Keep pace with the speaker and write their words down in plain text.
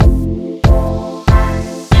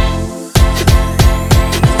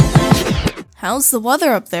How's the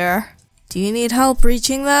weather up there? Do you need help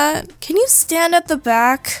reaching that? Can you stand at the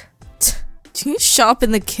back? Do you shop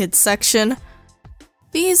in the kids section?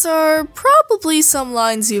 These are probably some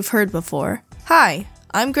lines you've heard before. Hi,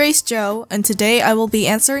 I'm Grace Jo, and today I will be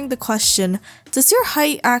answering the question, does your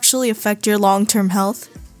height actually affect your long-term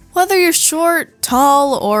health? Whether you're short,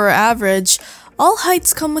 tall, or average, all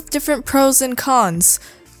heights come with different pros and cons.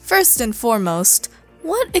 First and foremost,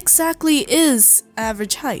 what exactly is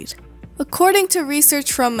average height? According to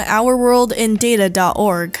research from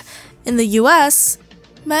OurWorldInData.org, in the US,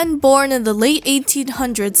 men born in the late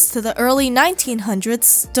 1800s to the early 1900s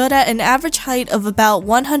stood at an average height of about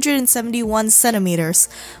 171 centimeters,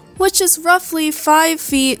 which is roughly 5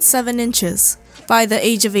 feet 7 inches, by the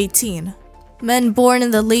age of 18. Men born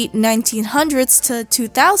in the late 1900s to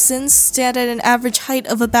 2000s stand at an average height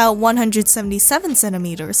of about 177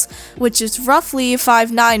 centimeters, which is roughly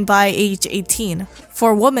 5'9" by age 18.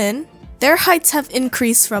 For women, their heights have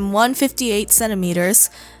increased from 158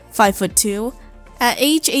 centimeters, 5'2", at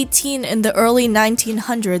age 18 in the early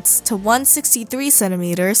 1900s to 163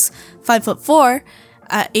 centimeters, 5'4",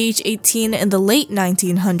 at age 18 in the late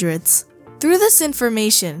 1900s. Through this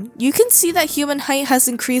information, you can see that human height has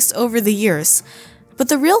increased over the years. But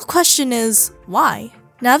the real question is, why?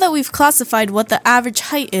 Now that we've classified what the average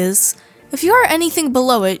height is, if you are anything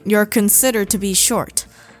below it, you're considered to be short.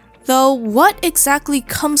 Though, what exactly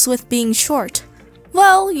comes with being short?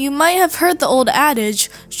 Well, you might have heard the old adage,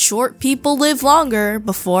 short people live longer,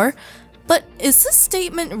 before, but is this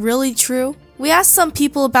statement really true? We asked some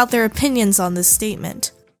people about their opinions on this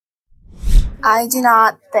statement. I do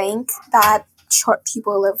not think that short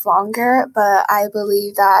people live longer, but I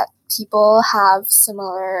believe that people have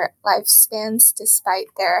similar lifespans despite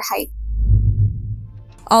their height.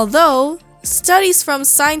 Although, studies from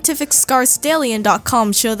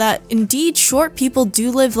ScientificScarsDalien.com show that indeed short people do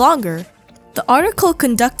live longer. The article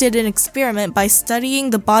conducted an experiment by studying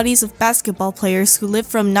the bodies of basketball players who lived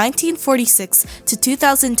from 1946 to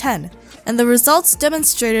 2010, and the results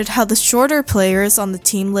demonstrated how the shorter players on the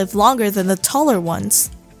team live longer than the taller ones.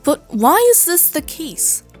 But why is this the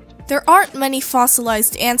case? There aren't many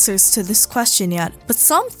fossilized answers to this question yet, but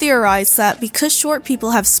some theorize that because short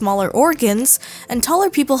people have smaller organs and taller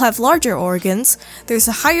people have larger organs, there's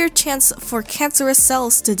a higher chance for cancerous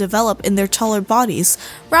cells to develop in their taller bodies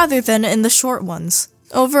rather than in the short ones.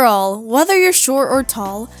 Overall, whether you're short or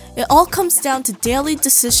tall, it all comes down to daily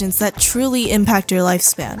decisions that truly impact your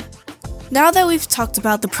lifespan. Now that we've talked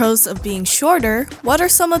about the pros of being shorter, what are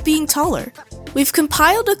some of being taller? We've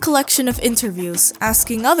compiled a collection of interviews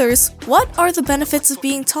asking others, what are the benefits of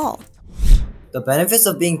being tall? The benefits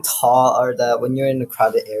of being tall are that when you're in a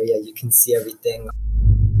crowded area, you can see everything.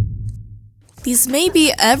 These may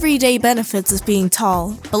be everyday benefits of being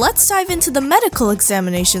tall, but let's dive into the medical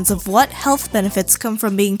examinations of what health benefits come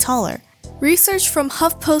from being taller. Research from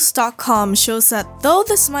HuffPost.com shows that though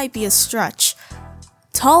this might be a stretch,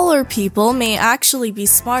 taller people may actually be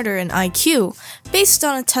smarter in IQ, based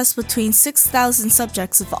on a test between 6,000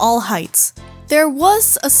 subjects of all heights. There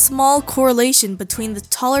was a small correlation between the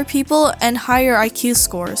taller people and higher IQ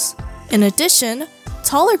scores. In addition,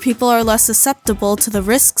 taller people are less susceptible to the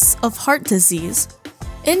risks of heart disease.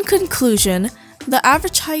 In conclusion, the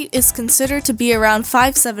average height is considered to be around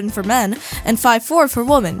 5'7" for men and 5'4" for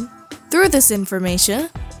women. Through this information,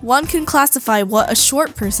 one can classify what a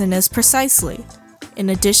short person is precisely. In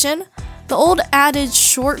addition, the old adage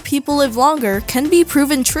short people live longer can be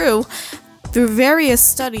proven true through various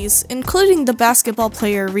studies, including the basketball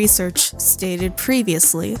player research stated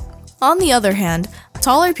previously. On the other hand,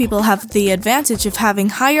 taller people have the advantage of having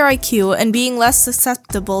higher IQ and being less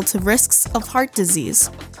susceptible to risks of heart disease.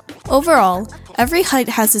 Overall, every height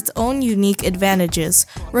has its own unique advantages,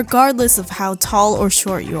 regardless of how tall or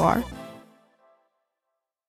short you are.